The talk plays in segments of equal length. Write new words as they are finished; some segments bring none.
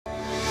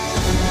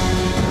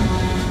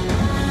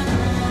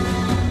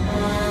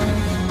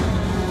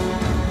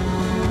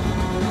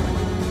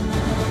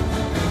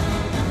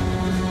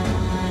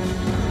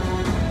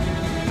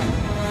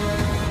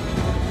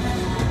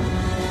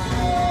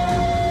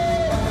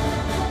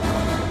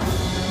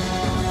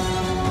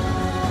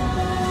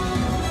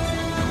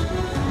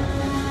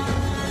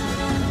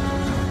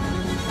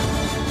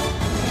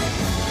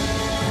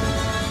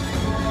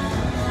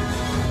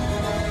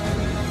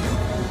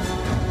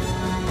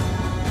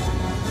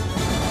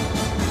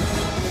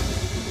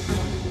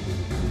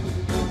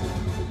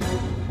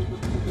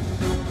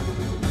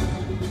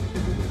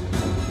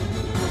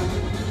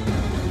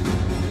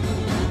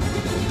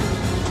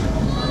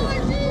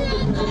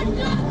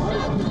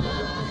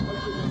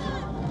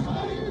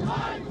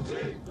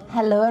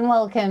Hello and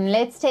welcome.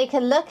 Let's take a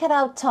look at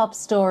our top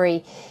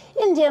story.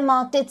 India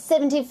marked its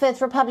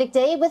 75th Republic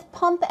Day with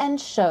pomp and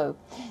show.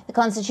 The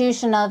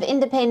Constitution of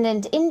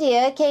Independent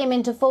India came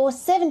into force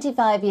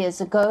 75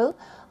 years ago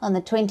on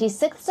the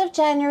 26th of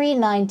January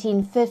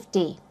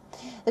 1950.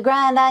 The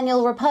grand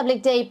annual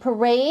Republic Day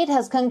parade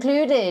has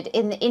concluded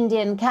in the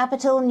Indian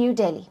capital, New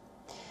Delhi.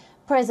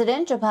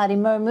 President Draupadi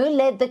Murmu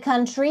led the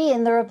country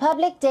in the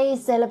Republic Day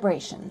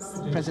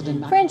celebrations.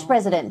 French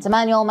President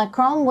Emmanuel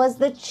Macron was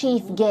the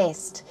chief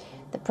guest.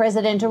 The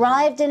president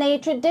arrived in a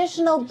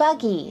traditional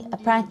buggy, a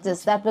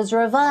practice that was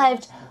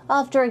revived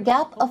after a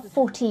gap of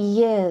 40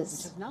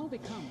 years.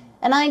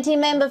 A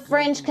 90-member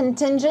French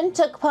contingent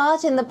took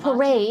part in the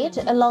parade,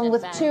 along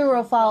with 2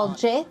 Rafale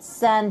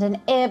jets and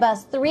an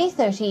Airbus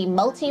 330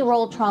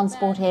 multi-role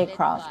transport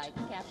aircraft.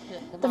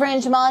 The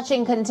French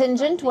marching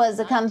contingent was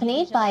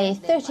accompanied by a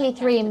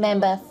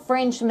 33-member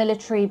French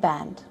military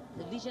band.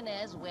 The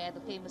Legionnaires wear the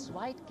famous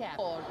white cap.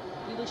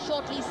 We will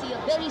shortly see a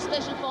very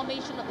special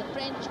formation of the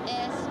French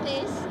Air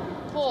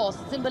Force,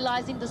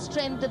 symbolizing the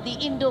strength of the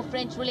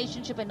Indo-French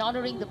relationship and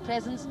honoring the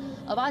presence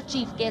of our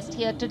chief guest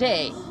here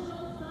today.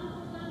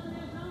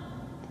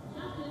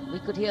 We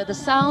could hear the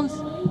sounds,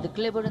 the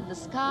glimmer in the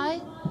sky.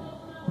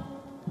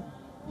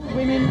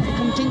 Women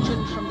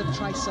contingent from the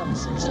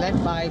Tri-Services,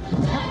 led by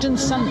Captain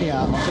Sandhya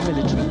of the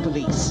military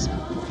police.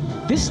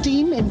 This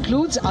team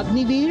includes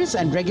Agniveers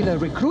and regular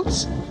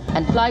recruits,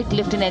 and Flight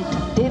Lieutenant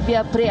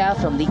Devya Priya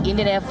from the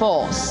Indian Air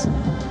Force,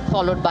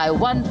 followed by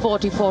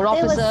 144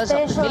 officers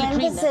there of the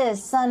military. was special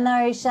emphasis on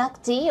Nari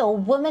Shakti, or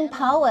woman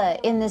power,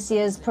 in this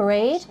year's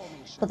parade.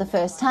 For the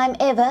first time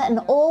ever, an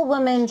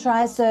all-women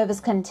tri-service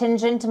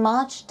contingent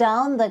marched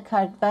down the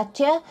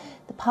Kartavya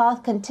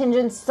Path.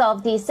 Contingents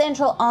of the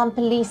Central Armed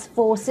Police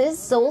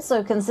Forces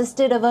also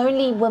consisted of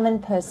only women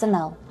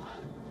personnel.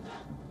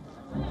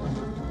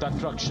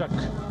 तटरक्षक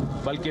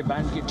बल के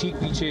band के ठीक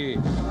पीछे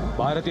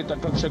भारतीय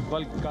तटरक्षक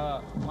बल का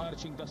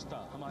मार्चिंग दस्ता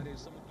हमारे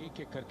सब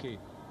एक-एक करके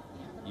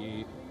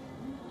ये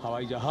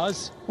हवाई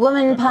जहाज.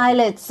 Women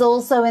pilots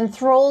also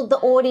enthralled the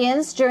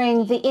audience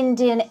during the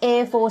Indian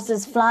Air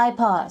Force's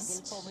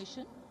flypast.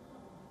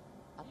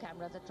 Our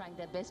cameras are trying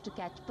their best to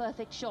catch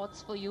perfect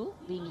shots for you,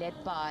 being led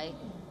by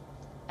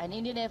an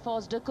Indian Air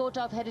Force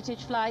Dakota of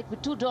Heritage Flight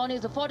with 2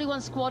 Dorniers of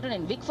 41 Squadron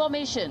in big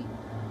formation,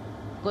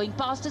 going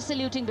past a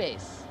saluting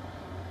base.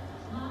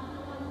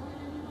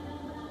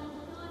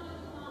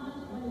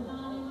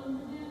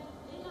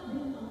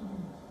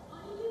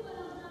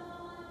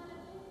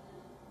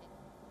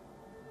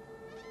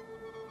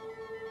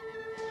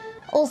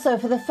 Also,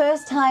 for the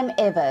first time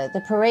ever,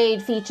 the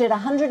parade featured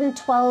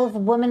 112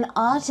 women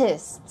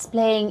artists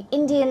playing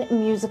Indian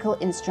musical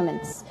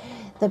instruments.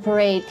 The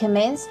parade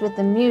commenced with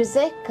the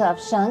music of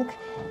Shankh,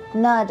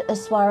 Nad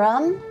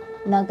Swaram,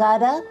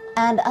 Nagada,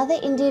 and other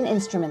Indian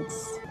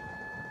instruments.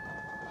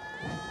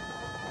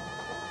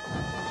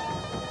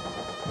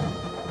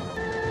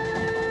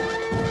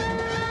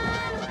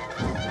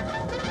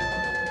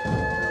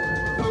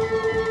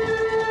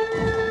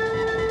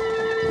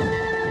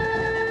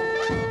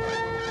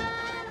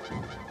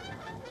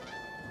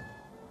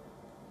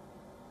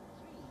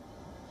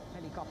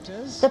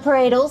 The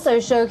parade also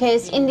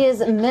showcased India's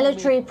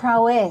military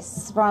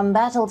prowess, from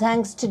battle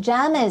tanks to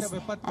jammers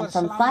and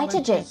from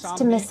fighter jets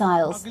to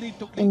missiles.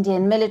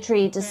 Indian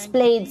military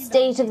displayed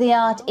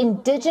state-of-the-art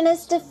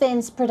indigenous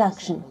defense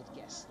production.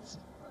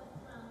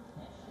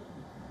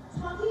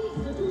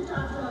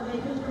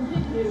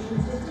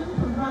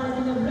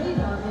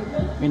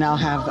 We now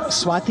have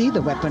Swati,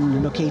 the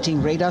weapon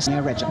locating radar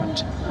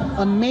regiment,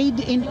 a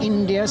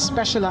made-in-India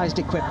specialized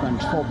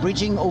equipment for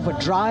bridging over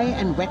dry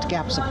and wet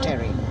gaps of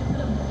terrain.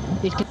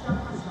 It can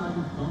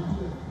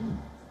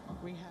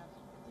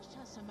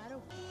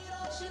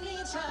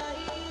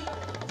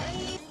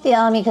The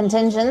army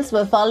contingents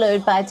were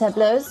followed by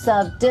tableaus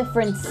of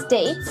different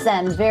states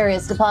and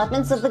various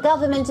departments of the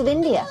government of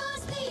India.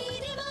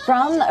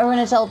 From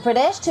Arunachal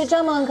Pradesh to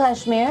Jammu and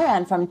Kashmir,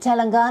 and from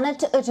Telangana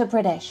to Uttar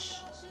Pradesh.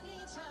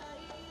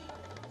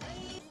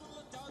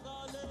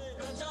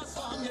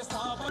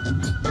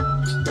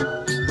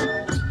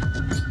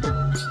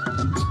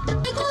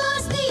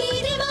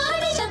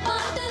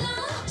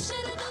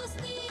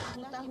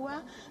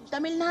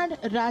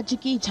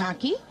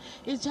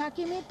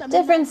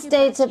 Different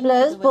state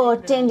tableaus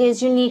brought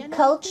India's unique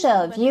culture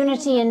of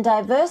unity and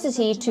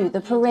diversity to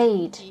the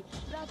parade.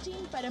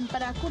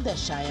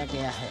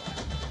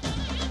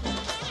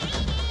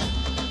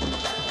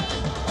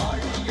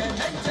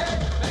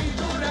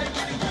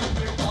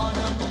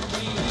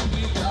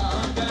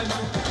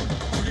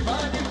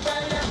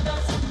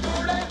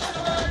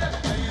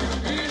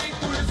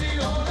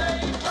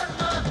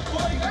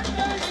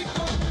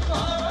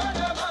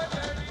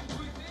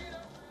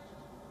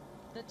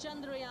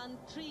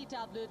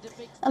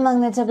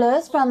 Among the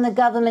tableaus from the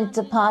government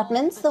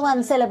departments, the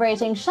one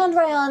celebrating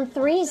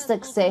Chandrayaan-3's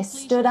success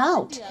stood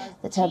out.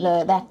 The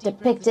tableau that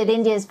depicted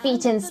India's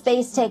feat in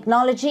space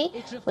technology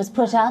was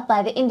put up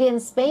by the Indian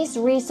Space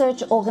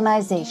Research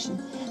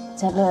Organisation.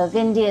 Kartavya of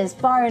India's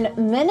Foreign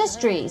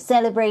Ministry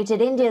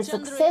celebrated India's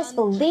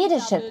successful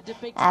leadership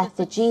at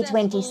the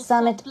G20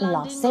 summit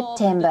last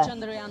September.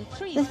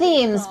 The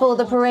themes for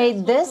the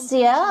parade this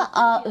year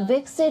are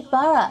Viksit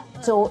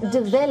Bharat, or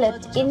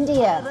Developed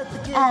India,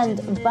 and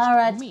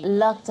Bharat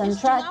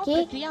Loktantra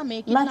ki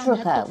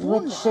Matruka,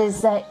 which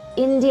is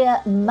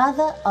India,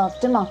 Mother of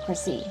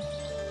Democracy.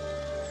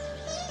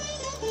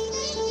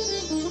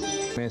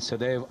 में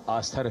सदैव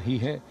आस्था रही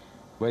है।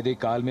 वैदिक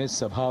काल में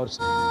सभा और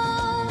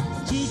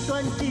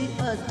G20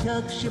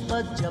 अध्यक्ष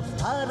पद जब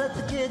भारत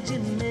के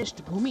जिम्मे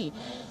पृष्ठभूमि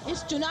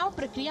इस चुनाव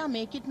प्रक्रिया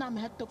में कितना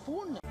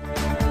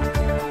महत्वपूर्ण